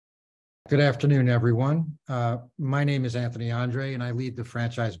Good afternoon, everyone. My name is Anthony Andre, and I lead the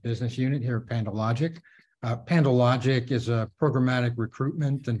franchise business unit here at PandaLogic. PandaLogic is a programmatic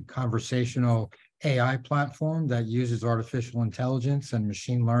recruitment and conversational AI platform that uses artificial intelligence and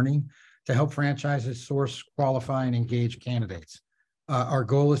machine learning to help franchises source, qualify, and engage candidates. Our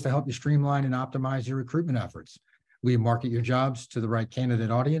goal is to help you streamline and optimize your recruitment efforts. We market your jobs to the right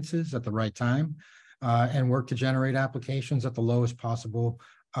candidate audiences at the right time and work to generate applications at the lowest possible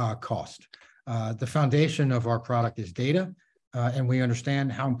cost. The foundation of our product is data, and we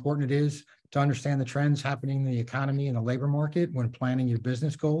understand how important it is to understand the trends happening in the economy and the labor market when planning your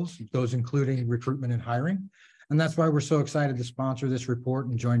business goals, those including recruitment and hiring. And that's why we're so excited to sponsor this report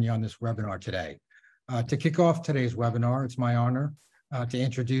and join you on this webinar today. To kick off today's webinar, it's my honor to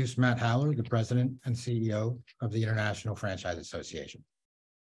introduce Matt Haller, the President and CEO of the International Franchise Association.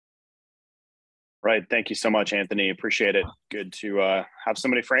 Right. Thank you so much, Anthony. Appreciate it. Good to have so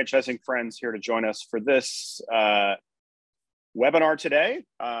many franchising friends here to join us for this webinar today.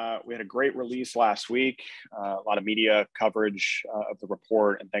 We had a great release last week, a lot of media coverage of the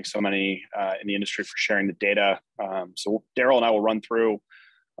report, and thanks so many in the industry for sharing the data. So Darrell and I will run through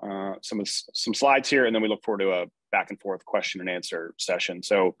some slides here, and then we look forward to a back and forth question and answer session.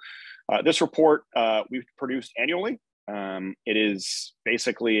 So this report we've produced annually. It is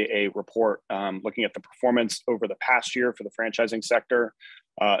basically a report looking at the performance over the past year for the franchising sector,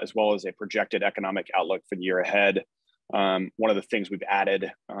 as well as a projected economic outlook for the year ahead. One of the things we've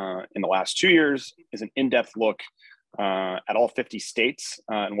added in the last 2 years is an in-depth look at all 50 states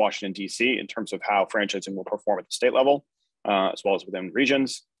in Washington, D.C. in terms of how franchising will perform at the state level, as well as within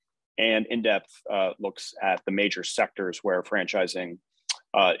regions, and in-depth looks at the major sectors where franchising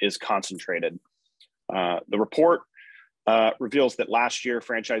is concentrated. The report reveals that last year,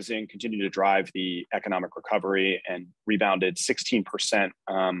 franchising continued to drive the economic recovery and rebounded 16%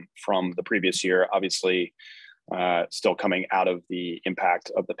 from the previous year, obviously still coming out of the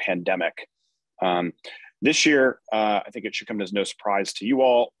impact of the pandemic. This year, I think it should come as no surprise to you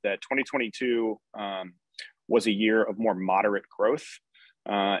all that 2022 was a year of more moderate growth,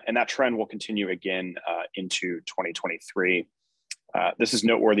 and that trend will continue again into 2023. This is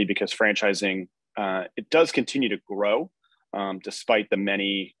noteworthy because franchising it does continue to grow despite the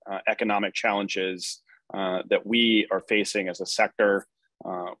many economic challenges that we are facing as a sector,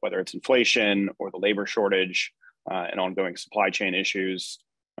 whether it's inflation or the labor shortage and ongoing supply chain issues,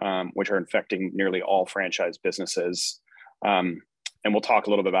 which are infecting nearly all franchise businesses. And we'll talk a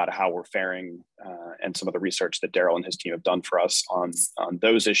little bit about how we're faring and some of the research that Darrell and his team have done for us on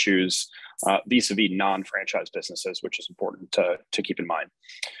those issues vis-a-vis non-franchise businesses, which is important to keep in mind.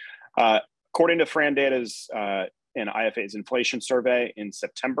 According to FRANdata's and IFA's inflation survey in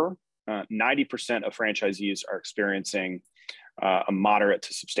September, 90% of franchisees are experiencing a moderate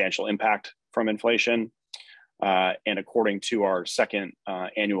to substantial impact from inflation. And according to our second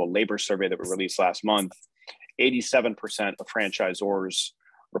annual labor survey that we released last month, 87% of franchisors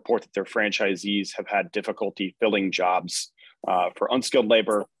report that their franchisees have had difficulty filling jobs for unskilled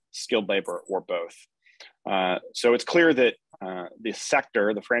labor, skilled labor, or both. So it's clear that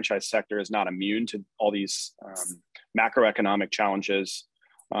the franchise sector is not immune to all these macroeconomic challenges.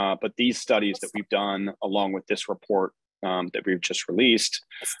 But these studies that we've done, along with this report that we've just released,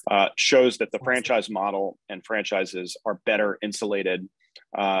 shows that the franchise model and franchises are better insulated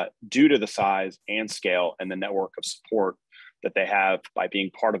due to the size and scale and the network of support that they have by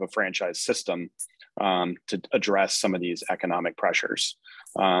being part of a franchise system to address some of these economic pressures.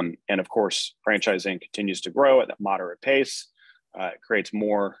 And of course, franchising continues to grow at a moderate pace. It creates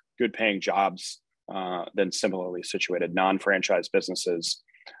more good paying jobs than similarly situated non-franchise businesses,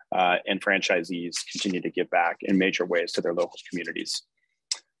 and franchisees continue to give back in major ways to their local communities.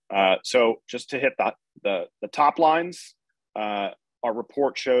 So just to hit the top lines, our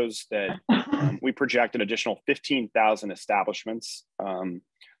report shows that we project an additional 15,000 establishments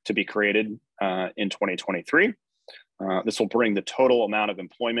to be created in 2023. This will bring the total amount of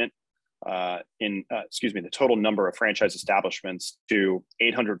employment the total number of franchise establishments to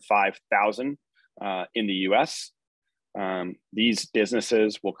 805,000 in the US. These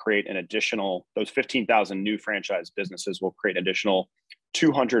businesses will create those 15,000 new franchise businesses will create an additional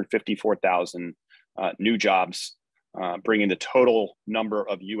 254,000 new jobs, bringing the total number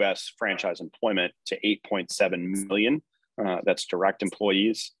of US franchise employment to 8.7 million. That's direct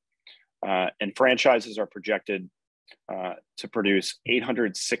employees. And franchises are projected to produce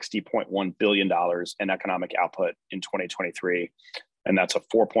 $860.1 billion in economic output in 2023. And that's a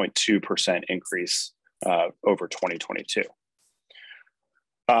 4.2% increase over 2022.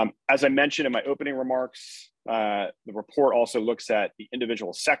 As I mentioned in my opening remarks, the report also looks at the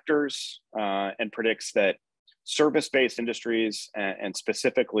individual sectors and predicts that service-based industries and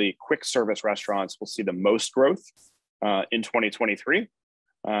specifically quick service restaurants will see the most growth in 2023.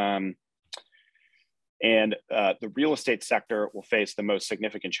 And the real estate sector will face the most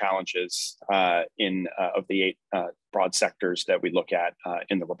significant challenges of the 8 broad sectors that we look at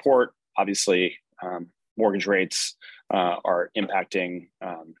in the report. Obviously, mortgage rates are impacting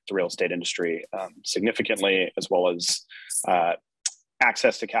the real estate industry significantly, as well as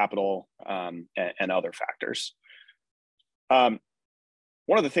access to capital and other factors.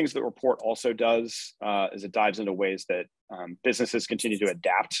 One of the things the report also does is it dives into ways that businesses continue to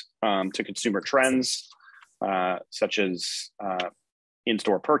adapt to consumer trends, such as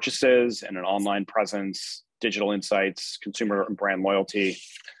in-store purchases and an online presence, digital insights, consumer and brand loyalty,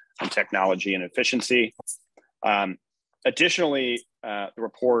 and technology and efficiency. Additionally, the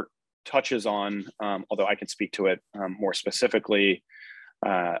report touches on, although I can speak to it more specifically,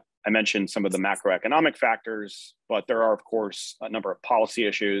 I mentioned some of the macroeconomic factors, but there are, of course, a number of policy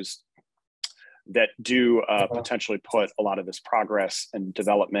issues that do potentially put a lot of this progress and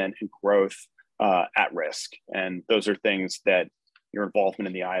development and growth at risk. And those are things that your involvement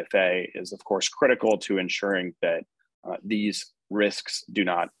in the IFA is, of course, critical to ensuring that these risks do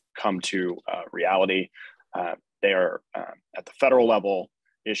not come to reality. They are at the federal level,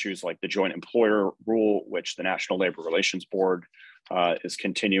 issues like the joint employer rule, which the National Labor Relations Board is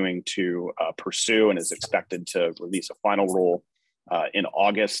continuing to pursue and is expected to release a final rule in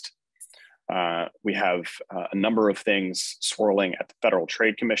August. We have a number of things swirling at the Federal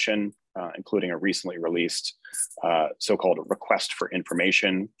Trade Commission, including a recently released so-called request for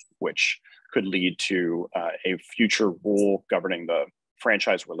information, which could lead to a future rule governing the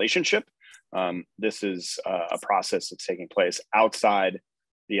franchise relationship. This is a process that's taking place outside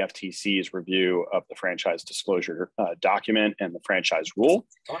the FTC's review of the franchise disclosure document and the franchise rule.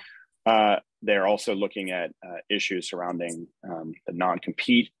 They're also looking at issues surrounding the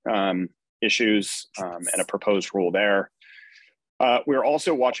non-compete issues and a proposed rule there. We're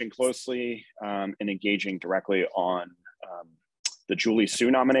also watching closely and engaging directly on the Julie Su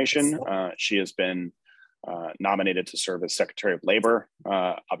nomination. She has been nominated to serve as Secretary of Labor.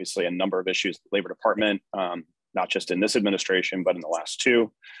 Obviously, a number of issues in the Labor Department, not just in this administration, but in the last 2,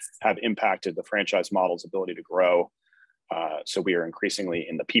 have impacted the franchise model's ability to grow. So we are increasingly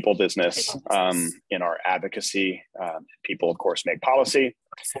in the people business in our advocacy. People, of course, make policy.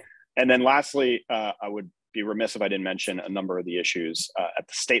 And then lastly, I would be remiss if I didn't mention a number of the issues at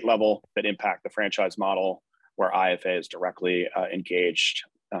the state level that impact the franchise model, where IFA is directly engaged,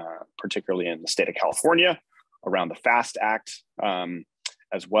 particularly in the state of California, around the FAST Act,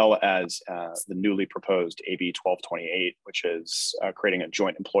 as well as the newly proposed AB 1228, which is creating a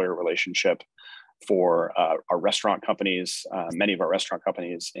joint employer relationship for our restaurant companies, many of our restaurant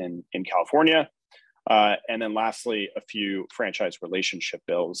companies in California. And then lastly, a few franchise relationship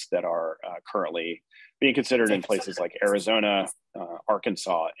bills that are currently being considered in places like Arizona,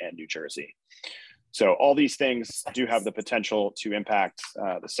 Arkansas, and New Jersey. So all these things do have the potential to impact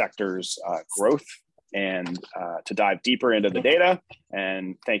the sector's growth. And to dive deeper into the data,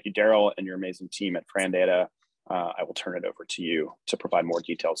 and thank you, Darrell, and your amazing team at FRANdata, I will turn it over to you to provide more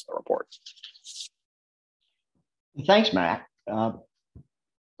details of the report. Thanks, Matt.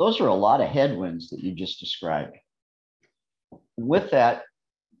 Those are a lot of headwinds that you just described. With that,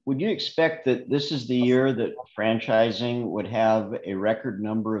 would you expect that this is the year that franchising would have a record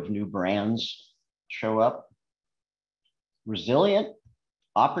number of new brands show up? Resilient,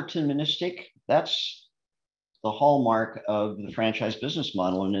 opportunistic, that's the hallmark of the franchise business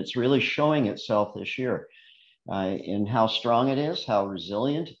model, and it's really showing itself this year in how strong it is, how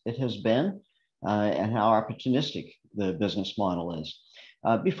resilient it has been, and how opportunistic the business model is.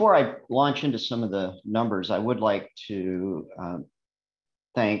 Before I launch into some of the numbers, I would like to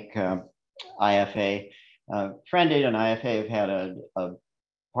thank IFA. FRANdata and IFA have had a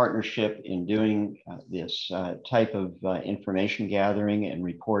partnership in doing this type of information gathering and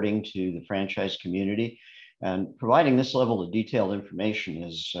reporting to the franchise community. And providing this level of detailed information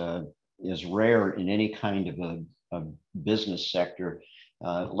is rare in any kind of a business sector,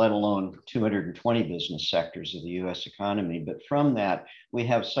 let alone 220 business sectors of the US economy. But from that, we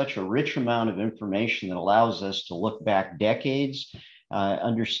have such a rich amount of information that allows us to look back decades,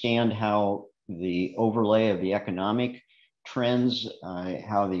 understand how the overlay of the economic trends,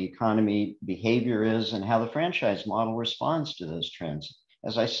 how the economy behavior is, and how the franchise model responds to those trends.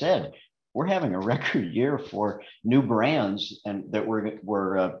 As I said, we're having a record year for new brands and that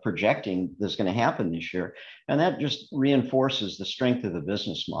we're projecting that's going to happen this year. And that just reinforces the strength of the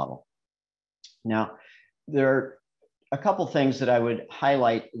business model. Now, there are a couple things that I would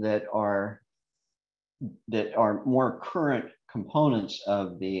highlight that are more current components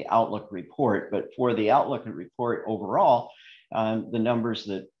of the Outlook report. But for the Outlook report overall, the numbers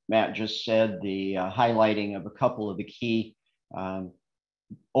that Matt just said, the highlighting of a couple of the key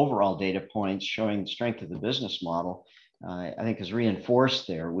overall data points showing the strength of the business model, I think is reinforced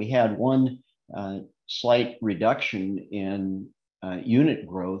there. We had one slight reduction in unit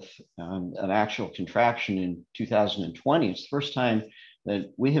growth, an actual contraction in 2020. It's the first time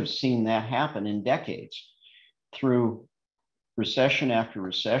that we have seen that happen in decades. Through recession after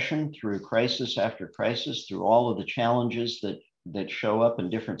recession, through crisis after crisis, through all of the challenges that show up in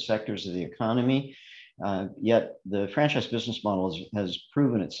different sectors of the economy. Yet the franchise business model has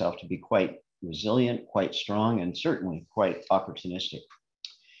proven itself to be quite resilient, quite strong, and certainly quite opportunistic.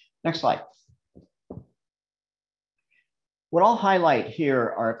 Next slide. What I'll highlight here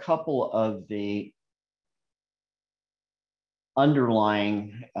are a couple of the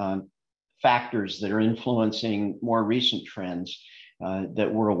underlying factors that are influencing more recent trends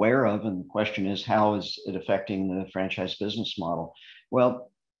that we're aware of. And the question is, how is it affecting the franchise business model?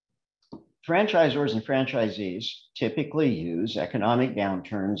 Well, franchisors and franchisees typically use economic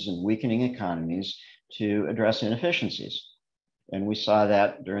downturns and weakening economies to address inefficiencies. And we saw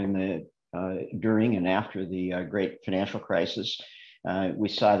that during and after the great financial crisis. We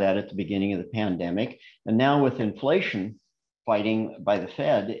saw that at the beginning of the pandemic. And now with inflation fighting by the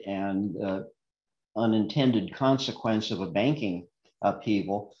Fed and unintended consequence of a banking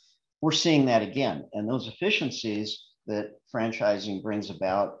upheaval, we're seeing that again. And those efficiencies that franchising brings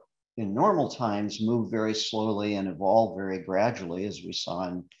about in normal times move very slowly and evolve very gradually, as we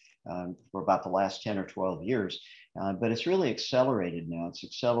saw for about the last 10 or 12 years. But it's really accelerated now. It's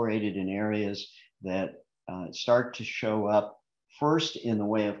accelerated in areas that start to show up first in the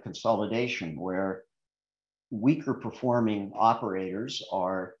way of consolidation, where weaker performing operators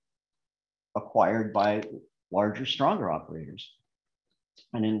are acquired by larger, stronger operators.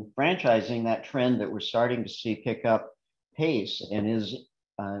 And in franchising, that trend that we're starting to see pick up pace and is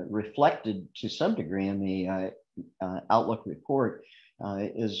reflected to some degree in the Outlook report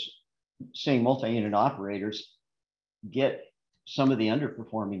is seeing multi-unit operators get some of the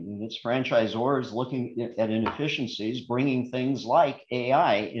underperforming units, franchisors looking at inefficiencies, bringing things like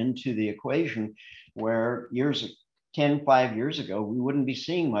AI into the equation, where 5 years ago, we wouldn't be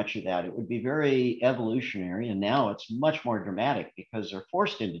seeing much of that. It would be very evolutionary. And now it's much more dramatic because they're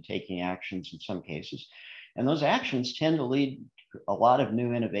forced into taking actions in some cases. And those actions tend to lead a lot of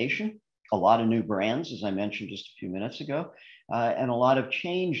new innovation, a lot of new brands, as I mentioned just a few minutes ago, and a lot of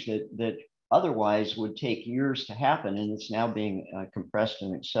change that otherwise would take years to happen, and it's now being compressed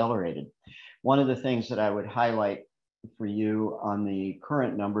and accelerated. One of the things that I would highlight for you on the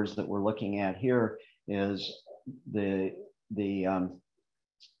current numbers that we're looking at here is the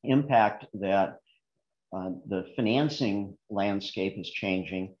impact that the financing landscape is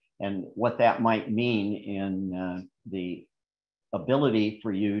changing and what that might mean in the ability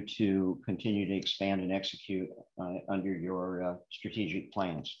for you to continue to expand and execute under your strategic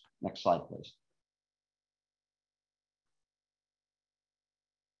plans. Next slide, please.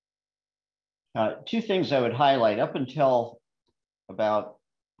 Two things I would highlight. Up until about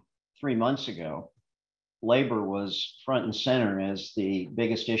 3 months ago, labor was front and center as the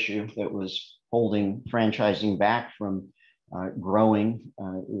biggest issue that was holding franchising back from growing.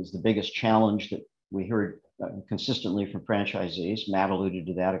 It was the biggest challenge that we heard consistently from franchisees. Matt alluded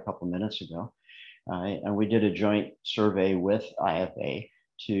to that a couple of minutes ago. And we did a joint survey with IFA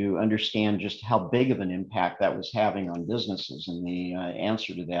to understand just how big of an impact that was having on businesses. And the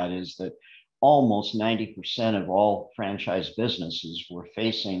answer to that is that almost 90% of all franchise businesses were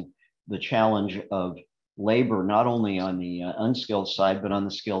facing the challenge of labor, not only on the unskilled side, but on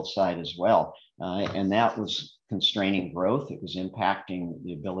the skilled side as well. And that was constraining growth. It was impacting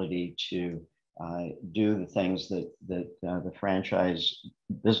the ability to do the things that the franchise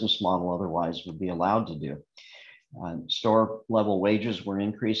business model otherwise would be allowed to do. Store level wages were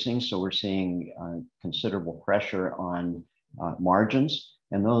increasing, so we're seeing considerable pressure on margins,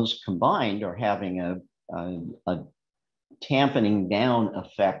 and those combined are having a dampening down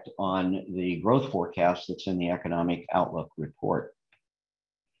effect on the growth forecast that's in the Economic Outlook report.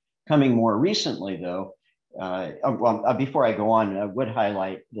 Coming more recently, though, before I go on, I would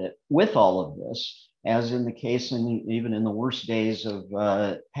highlight that with all of this, as in the case even in the worst days of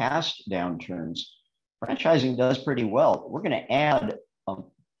past downturns, franchising does pretty well. We're going to add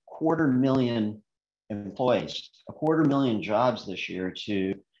 250,000 employees, 250,000 jobs this year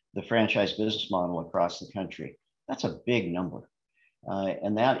to the franchise business model across the country. That's a big number.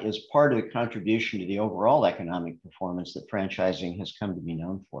 And that is part of the contribution to the overall economic performance that franchising has come to be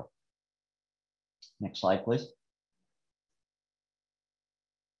known for. Next slide, please.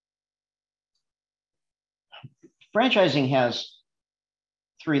 Franchising has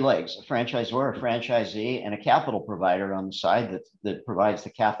three legs: a franchisor, a franchisee, and a capital provider on the side that provides the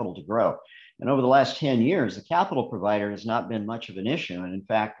capital to grow. And over the last 10 years, the capital provider has not been much of an issue. And in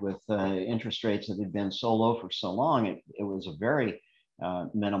fact, with interest rates that had been so low for so long, it was a very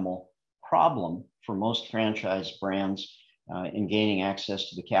minimal problem for most franchise brands in gaining access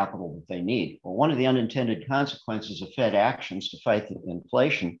to the capital that they need. Well, one of the unintended consequences of Fed actions to fight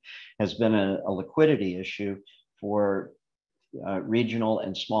inflation has been a liquidity issue for regional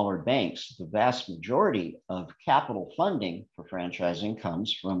and smaller banks. The vast majority of capital funding for franchising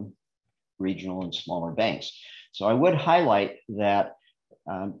comes from regional and smaller banks. So I would highlight that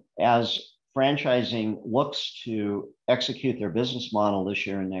as franchising looks to execute their business model this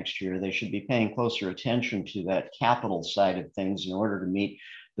year and next year, they should be paying closer attention to that capital side of things in order to meet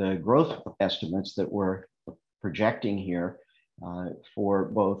the growth estimates that we're projecting here for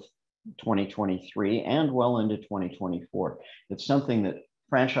both 2023 and well into 2024. It's something that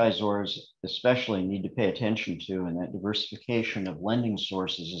franchisors especially need to pay attention to, and that diversification of lending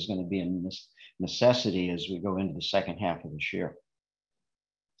sources is going to be a necessity as we go into the second half of this year.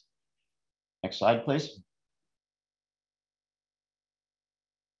 Next slide, please.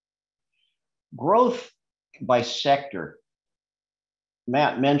 Growth by sector.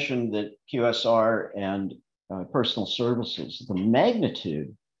 Matt mentioned that QSR and personal services, the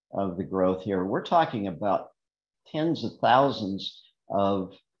magnitude of the growth here, we're talking about tens of thousands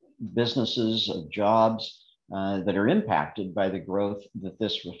of businesses, of jobs that are impacted by the growth that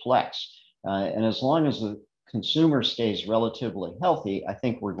this reflects. And as long as the consumer stays relatively healthy, I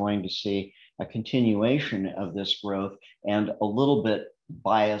think we're going to see a continuation of this growth and a little bit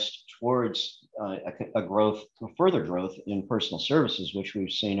biased towards a further growth in personal services, which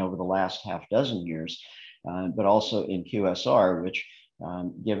we've seen over the last half dozen years, but also in QSR, which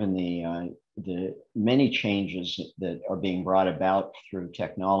given the many changes that are being brought about through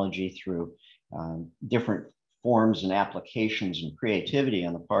technology, through different forms and applications and creativity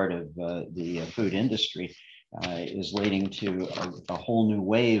on the part of the food industry, is leading to a whole new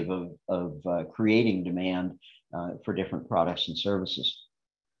wave of creating demand for different products and services.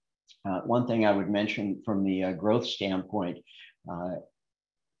 One thing I would mention from the growth standpoint,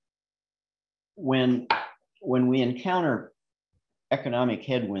 when we encounter economic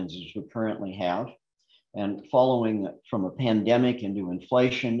headwinds as we currently have, and following from a pandemic into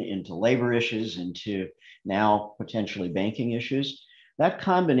inflation, into labor issues, into now potentially banking issues, that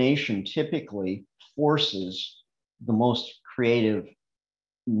combination typically forces the most creative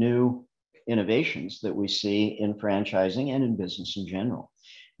new innovations that we see in franchising and in business in general.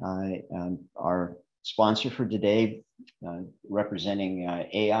 Our sponsor for today, representing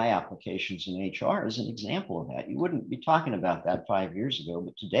AI applications in HR, is an example of that. You wouldn't be talking about that 5 years ago,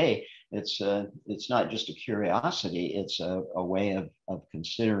 but today it's not just a curiosity, it's a way of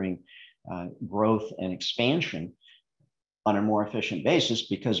considering growth and expansion on a more efficient basis,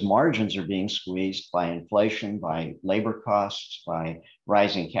 because margins are being squeezed by inflation, by labor costs, by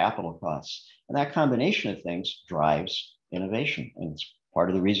rising capital costs. And that combination of things drives innovation. And it's part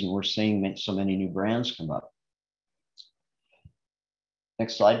of the reason we're seeing so many new brands come up.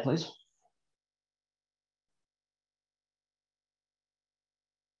 Next slide, please.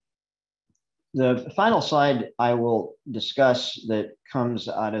 The final slide I will discuss that comes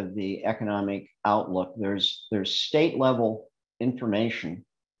out of the economic outlook. There's state level information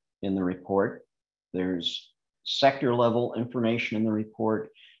in the report. There's sector level information in the report.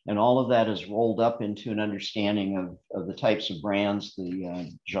 And all of that is rolled up into an understanding of the types of brands, the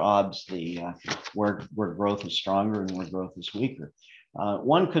jobs, where growth is stronger and where growth is weaker.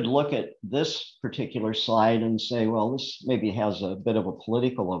 One could look at this particular slide and say, well, this maybe has a bit of a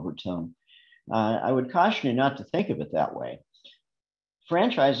political overtone. I would caution you not to think of it that way.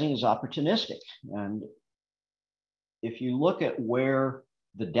 Franchising is opportunistic. And if you look at where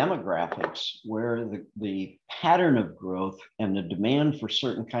the demographics, where the pattern of growth and the demand for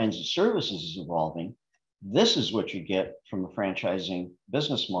certain kinds of services is evolving, this is what you get from a franchising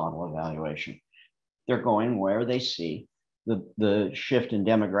business model evaluation. They're going where they see the shift in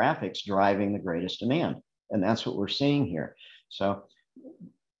demographics driving the greatest demand. And that's what we're seeing here. So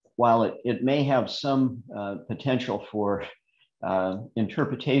while it may have some potential for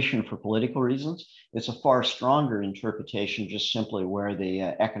interpretation for political reasons. It's a far stronger interpretation just simply where the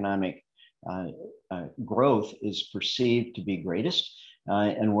economic growth is perceived to be greatest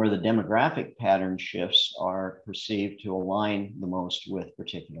and where the demographic pattern shifts are perceived to align the most with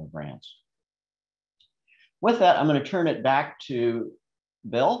particular brands. With that, I'm going to turn it back to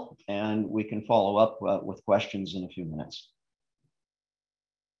Bill, and we can follow up with questions in a few minutes.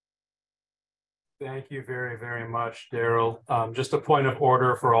 Thank you very, very much, Darrell. Just a point of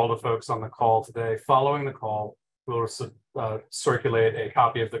order for all the folks on the call today. Following the call, we'll circulate a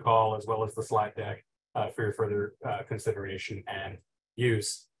copy of the call as well as the slide deck for your further consideration and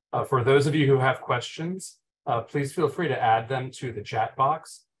use. For those of you who have questions, please feel free to add them to the chat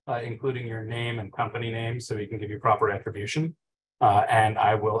box, including your name and company name so we can give you proper attribution. And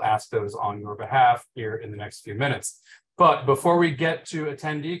I will ask those on your behalf here in the next few minutes. But before we get to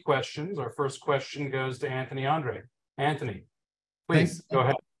attendee questions, our first question goes to Anthony Andre. Anthony, please go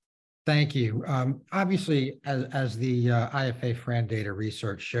ahead. Thank you. Obviously, as the IFA FRANdata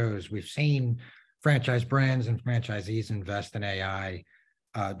research shows, we've seen franchise brands and franchisees invest in AI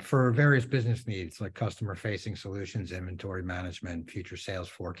for various business needs like customer-facing solutions, inventory management, future sales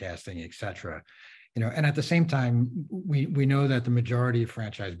forecasting, et cetera. And at the same time, we know that the majority of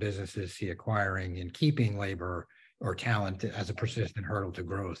franchise businesses see acquiring and keeping labor or talent as a persistent hurdle to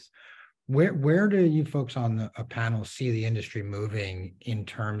growth. Where do you folks on a panel see the industry moving in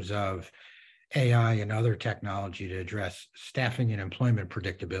terms of AI and other technology to address staffing and employment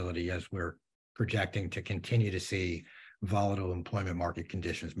predictability as we're projecting to continue to see volatile employment market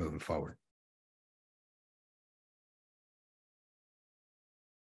conditions moving forward?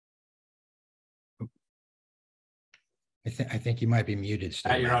 I think you might be muted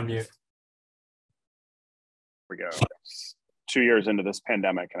still. You're on mute. We go. 2 years into this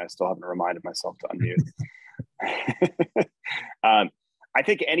pandemic, and I still haven't reminded myself to unmute. I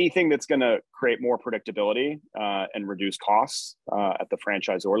think anything that's going to create more predictability and reduce costs at the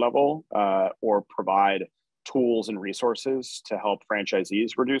franchisor level or provide tools and resources to help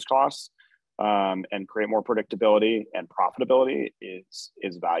franchisees reduce costs and create more predictability and profitability is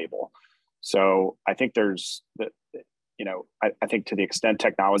valuable. So I think there's I think to the extent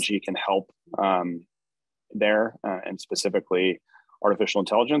technology can help there, and specifically artificial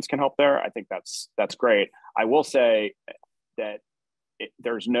intelligence can help there, I think that's great. I will say that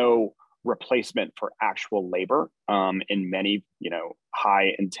there's no replacement for actual labor in many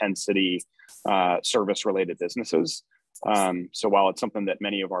high intensity service related businesses. So while it's something that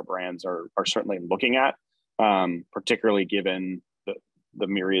many of our brands are certainly looking at, particularly given the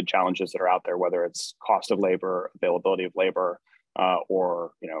myriad challenges that are out there, whether it's cost of labor, availability of labor,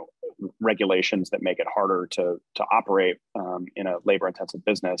 or regulations that make it harder to operate in a labor intensive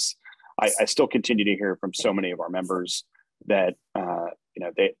business, I still continue to hear from so many of our members that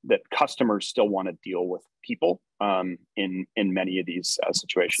that customers still want to deal with people in many of these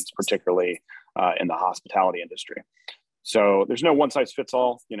situations, particularly in the hospitality industry. So there's no one size fits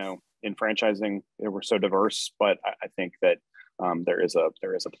all. In franchising, we're so diverse, but I think that there is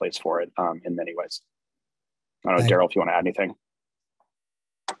a place for it in many ways. I don't know, Darrell, if you want to add anything.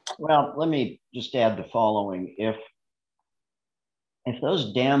 Well, let me just add the following. If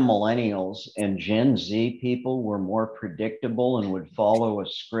those damn millennials and Gen Z people were more predictable and would follow a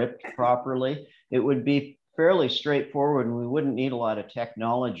script properly, it would be fairly straightforward and we wouldn't need a lot of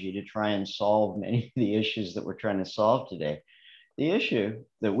technology to try and solve many of the issues that we're trying to solve today. The issue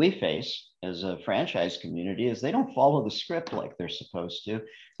that we face as a franchise community is they don't follow the script like they're supposed to.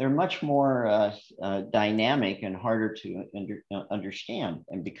 They're much more dynamic and harder to understand.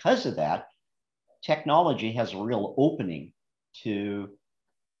 And because of that, technology has a real opening to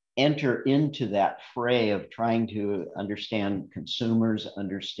enter into that fray of trying to understand consumers,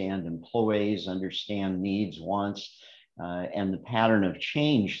 understand employees, understand needs, wants, and the pattern of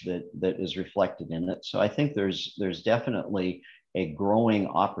change that is reflected in it. So I think there's definitely a growing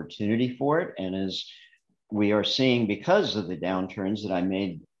opportunity for it. And as we are seeing, because of the downturns that I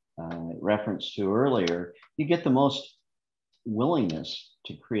made reference to earlier, you get the most willingness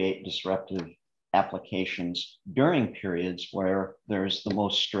to create disruptive applications during periods where there's the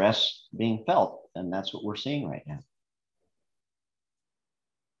most stress being felt. And that's what we're seeing right now.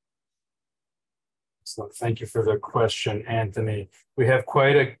 So thank you for the question, Anthony. We have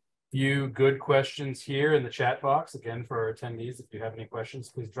quite a few good questions here in the chat box. Again, for our attendees, if you have any questions,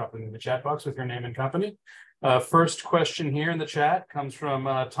 please drop them in the chat box with your name and company. First question here in the chat comes from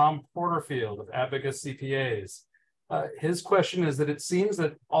Tom Porterfield of Abacus CPAs. His question is that it seems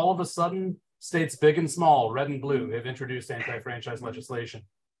that all of a sudden, states big and small, red and blue, have introduced anti-franchise legislation.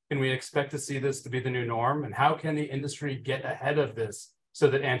 Can we expect to see this to be the new norm? And how can the industry get ahead of this so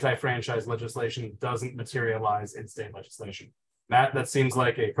that anti-franchise legislation doesn't materialize in state legislation? Matt, that seems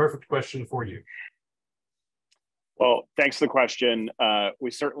like a perfect question for you. Well, thanks for the question. We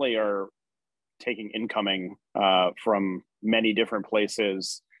certainly are taking incoming from many different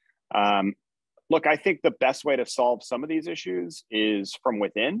places. Look, I think the best way to solve some of these issues is from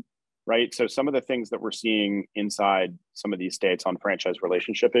within, right? So some of the things that we're seeing inside some of these states on franchise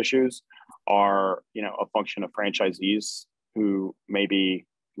relationship issues are, a function of franchisees who may be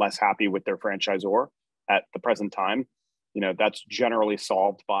less happy with their franchisor at the present time. That's generally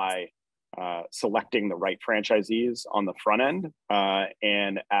solved by selecting the right franchisees on the front end,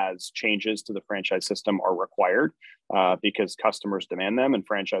 and as changes to the franchise system are required because customers demand them and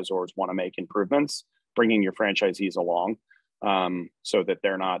franchisors want to make improvements, bringing your franchisees along so that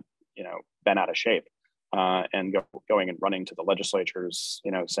they're not, bent out of shape and going and running to the legislatures,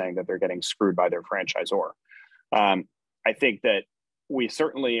 saying that they're getting screwed by their franchisor. I think that we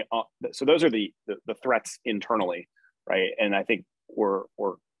certainly, so those are the threats internally, right? And I think we're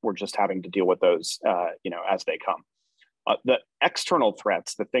just having to deal with those, as they come. The external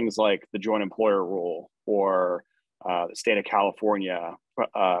threats, the things like the joint employer rule or the state of California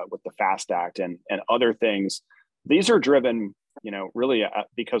with the FAST Act and other things, these are driven, really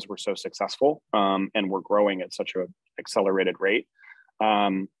because we're so successful and we're growing at such an accelerated rate.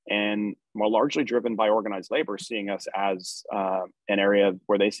 And more largely driven by organized labor, seeing us as an area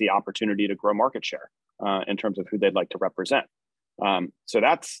where they see opportunity to grow market share in terms of who they'd like to represent. So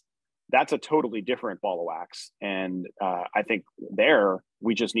that's a totally different ball of wax. And I think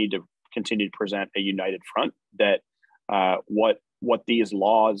we just need to continue to present a united front that what these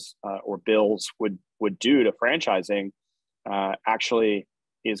laws or bills would do to franchising actually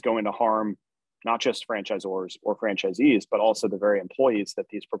is going to harm not just franchisors or franchisees, but also the very employees that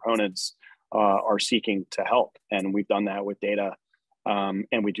these proponents are seeking to help. And we've done that with data,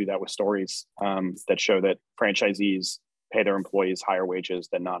 and we do that with stories that show that franchisees pay their employees higher wages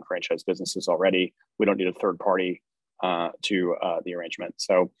than non-franchise businesses already. We don't need a third party to the arrangement.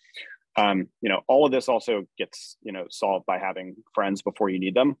 So, all of this also gets, solved by having friends before you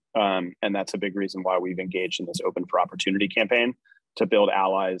need them. And that's a big reason why we've engaged in this Open for Opportunity campaign to build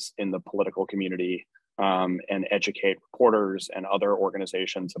allies in the political community and educate reporters and other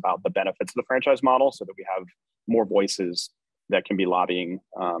organizations about the benefits of the franchise model so that we have more voices that can be lobbying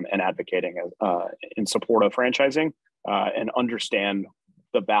and advocating in support of franchising and understand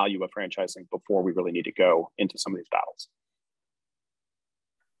the value of franchising before we really need to go into some of these battles.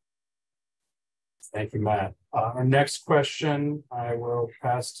 Thank you, Matt. Our next question I will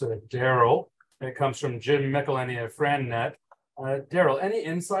pass to Darrell. It comes from Jim McElhenney of FRANdata. Darrell, any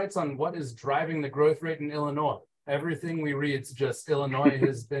insights on what is driving the growth rate in Illinois? Everything we read suggests Illinois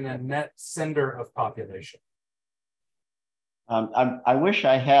has been a net sender of population. I wish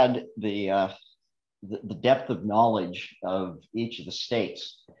I had the depth of knowledge of each of the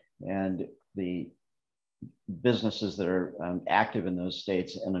states and the businesses that are active in those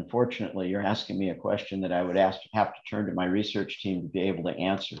states. And unfortunately, you're asking me a question that I would have to turn to my research team to be able to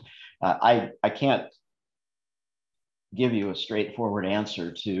answer. I can't give you a straightforward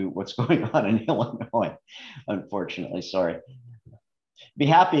answer to what's going on in Illinois, unfortunately, sorry. Be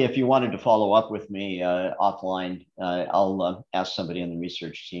happy if you wanted to follow up with me offline. I'll ask somebody on the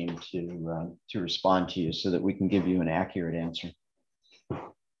research team to respond to you so that we can give you an accurate answer.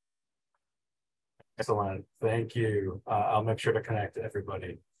 Excellent, thank you. I'll make sure to connect to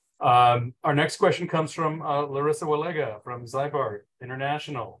everybody. Our next question comes from Larissa Walega from Zybar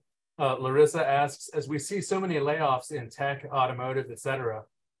International. Larissa asks, as we see so many layoffs in tech, automotive, et cetera,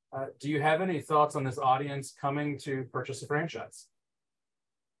 do you have any thoughts on this audience coming to purchase a franchise?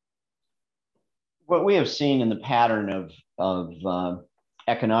 What we have seen in the pattern of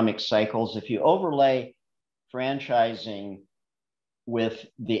economic cycles, if you overlay franchising with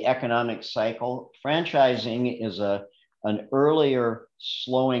the economic cycle, franchising is an earlier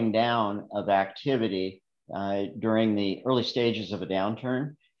slowing down of activity during the early stages of a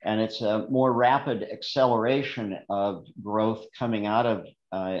downturn. And it's a more rapid acceleration of growth coming out of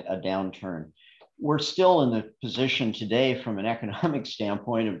a downturn. We're still in the position today from an economic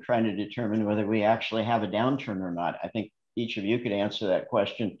standpoint of trying to determine whether we actually have a downturn or not. I think each of you could answer that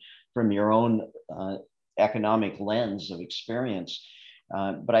question from your own economic lens of experience.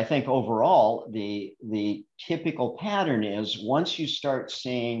 But I think overall, the typical pattern is once you start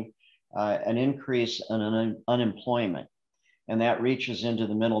seeing an increase in unemployment, and that reaches into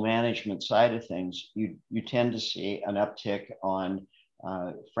the middle management side of things, you tend to see an uptick on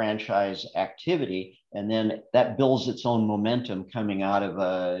franchise activity, and then that builds its own momentum coming out of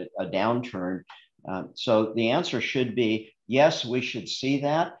a downturn. So the answer should be yes, we should see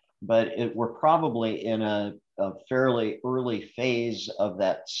that, but we're probably in a fairly early phase of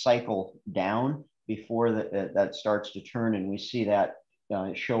that cycle down before that starts to turn, and we see that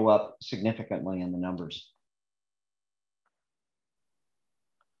show up significantly in the numbers.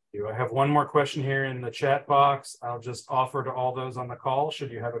 I have one more question here in the chat box. I'll just offer to all those on the call, should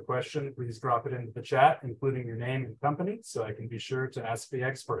you have a question, please drop it into the chat, including your name and company, so I can be sure to ask the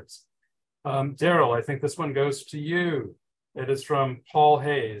experts. Darrell, I think this one goes to you. It is from Paul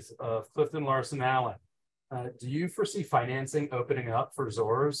Hayes of Clifton Larson Allen. Do you foresee financing opening up for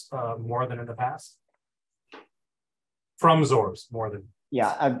ZORs more than in the past? From ZORs more than?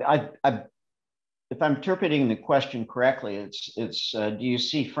 Yeah, if I'm interpreting the question correctly, it's do you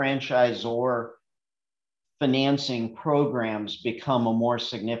see franchisor financing programs become a more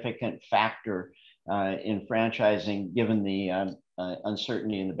significant factor in franchising given the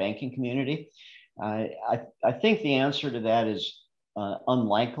uncertainty in the banking community? I think the answer to that is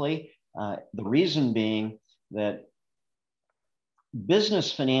unlikely. The reason being that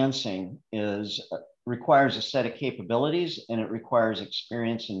business financing requires a set of capabilities, and it requires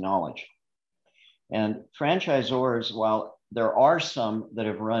experience and knowledge. And franchisors, while there are some that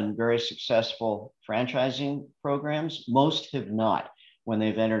have run very successful franchising programs, most have not when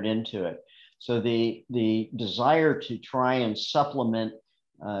they've entered into it. So the desire to try and supplement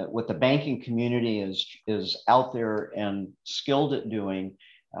what the banking community is out there and skilled at doing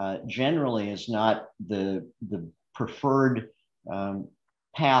generally is not the preferred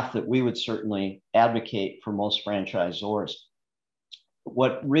path that we would certainly advocate for most franchisors.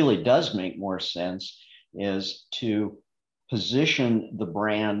 What really does make more sense is to position the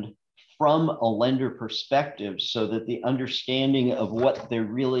brand from a lender perspective so that the understanding of what the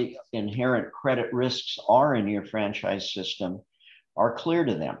really inherent credit risks are in your franchise system are clear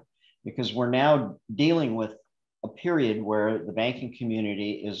to them. Because we're now dealing with a period where the banking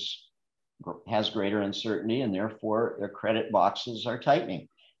community has greater uncertainty, and therefore their credit boxes are tightening.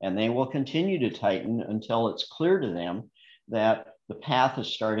 And they will continue to tighten until it's clear to them that the path is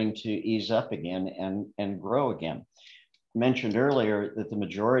starting to ease up again and grow again. I mentioned earlier that the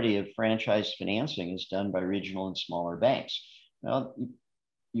majority of franchise financing is done by regional and smaller banks. Well,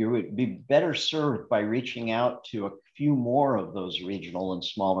 you would be better served by reaching out to a few more of those regional and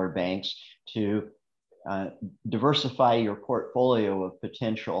smaller banks to diversify your portfolio of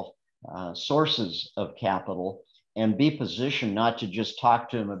potential sources of capital, and be positioned not to just talk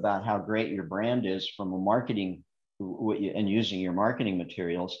to them about how great your brand is from a marketing and using your marketing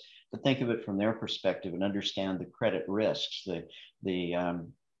materials, but think of it from their perspective and understand the credit risks,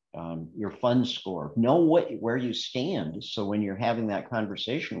 your fund score, know where you stand. So when you're having that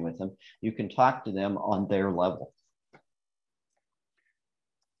conversation with them, you can talk to them on their level.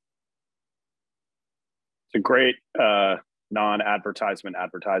 It's a great non-advertisement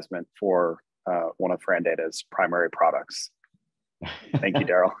advertisement for one of FRANdata's primary products. Thank you,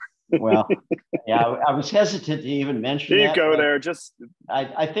 Darrell. Well, yeah, I was hesitant to even mention that. You go there. Just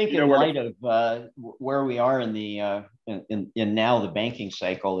I think in light of where we are in the in now the banking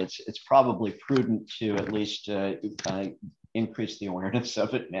cycle, it's probably prudent to at least increase the awareness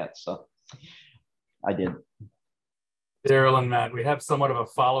of it, Matt. So I did. Darrell and Matt, we have somewhat of a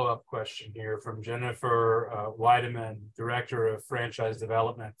follow-up question here from Jennifer Weideman, Director of Franchise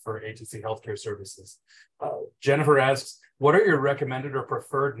Development for ATC Healthcare Services. Jennifer asks, what are your recommended or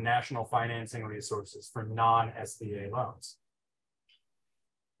preferred national financing resources for non-SBA loans?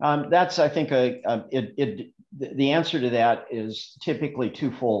 That's, I think, the answer to that is typically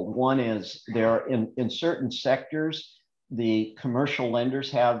twofold. One is there in certain sectors, the commercial lenders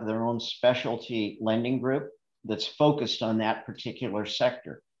have their own specialty lending group that's focused on that particular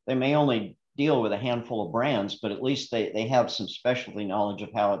sector. They may only deal with a handful of brands, but at least they have some specialty knowledge of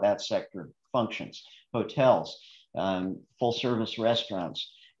how that sector functions. Hotels, full service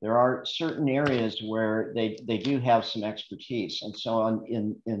restaurants. There are certain areas where they do have some expertise. And so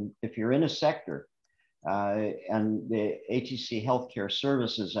if you're in a sector and the ATC Healthcare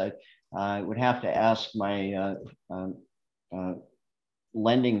Services, I would have to ask my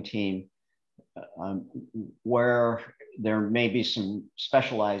lending team where there may be some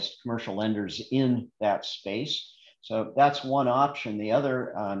specialized commercial lenders in that space. So that's one option. The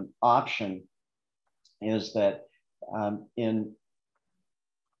other option is that in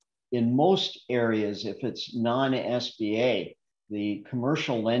most areas, if it's non-SBA, the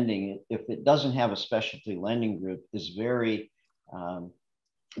commercial lending, if it doesn't have a specialty lending group, is very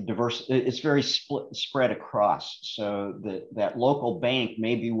diverse. It's very spread across. So that local bank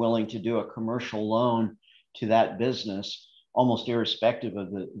may be willing to do a commercial loan to that business, almost irrespective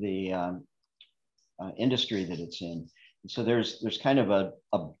of the industry that it's in. And so there's kind of a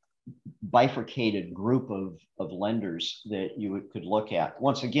bifurcated group of lenders that you could look at.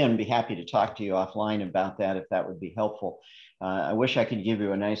 Once again, be happy to talk to you offline about that if that would be helpful. I wish I could give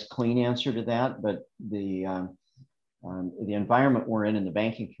you a nice clean answer to that, but the environment we're in the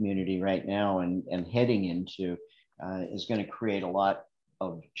banking community right now and heading into is going to create a lot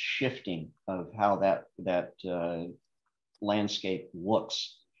of shifting of how that landscape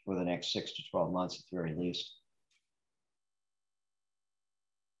looks for the next 6 to 12 months at the very least.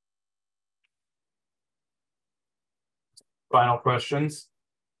 Final questions?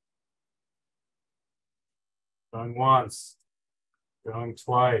 Going once, going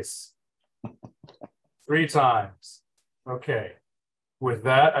twice, 3 times. Okay. With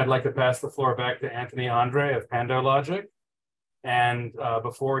that, I'd like to pass the floor back to Anthony Andre of PandoLogic. And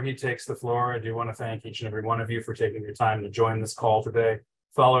before he takes the floor, I do want to thank each and every one of you for taking your time to join this call today.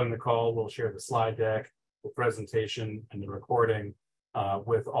 Following the call, we'll share the slide deck, the presentation, and the recording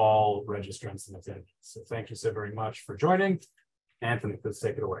with all registrants and attendees. So thank you so very much for joining. Anthony, please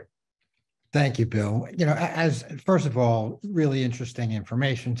take it away. Thank you, Bill. You know, as first of all, really interesting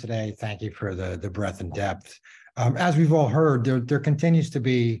information today. Thank you for the breadth and depth. As we've all heard, there continues to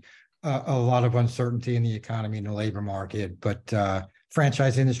be a lot of uncertainty in the economy and the labor market, but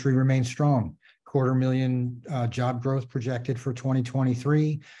franchise industry remains strong. 250,000 job growth projected for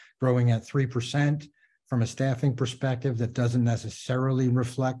 2023, growing at 3%. From a staffing perspective, that doesn't necessarily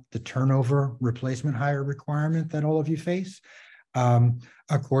reflect the turnover replacement hire requirement that all of you face.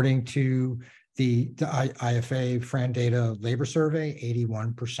 According to the IFA FRANdata labor survey,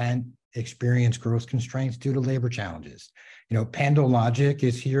 81% experience growth constraints due to labor challenges. You know, PandoLogic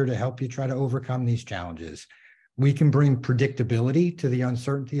is here to help you try to overcome these challenges. We can bring predictability to the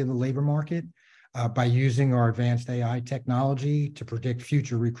uncertainty of the labor market by using our advanced AI technology to predict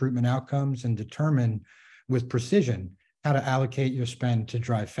future recruitment outcomes and determine with precision how to allocate your spend to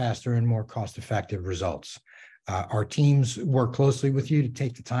drive faster and more cost-effective results. Our teams work closely with you to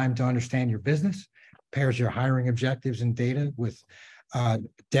take the time to understand your business, pairs your hiring objectives and data with a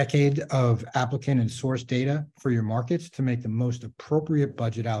decade of applicant and source data for your markets to make the most appropriate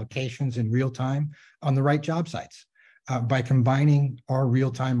budget allocations in real time on the right job sites. By combining our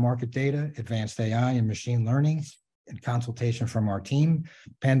real-time market data, advanced AI, and machine learning, and consultation from our team,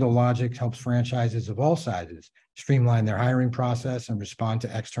 PandoLogic helps franchises of all sizes streamline their hiring process and respond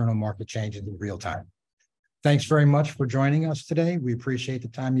to external market changes in real time. Thanks very much for joining us today. We appreciate the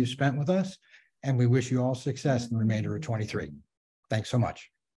time you spent with us, and we wish you all success in the remainder of 23. Thanks so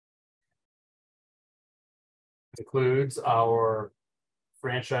much. Concludes our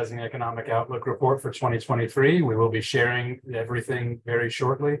Franchising Economic Outlook Report for 2023. We will be sharing everything very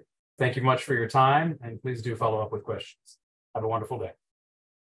shortly. Thank you much for your time, and please do follow up with questions. Have a wonderful day.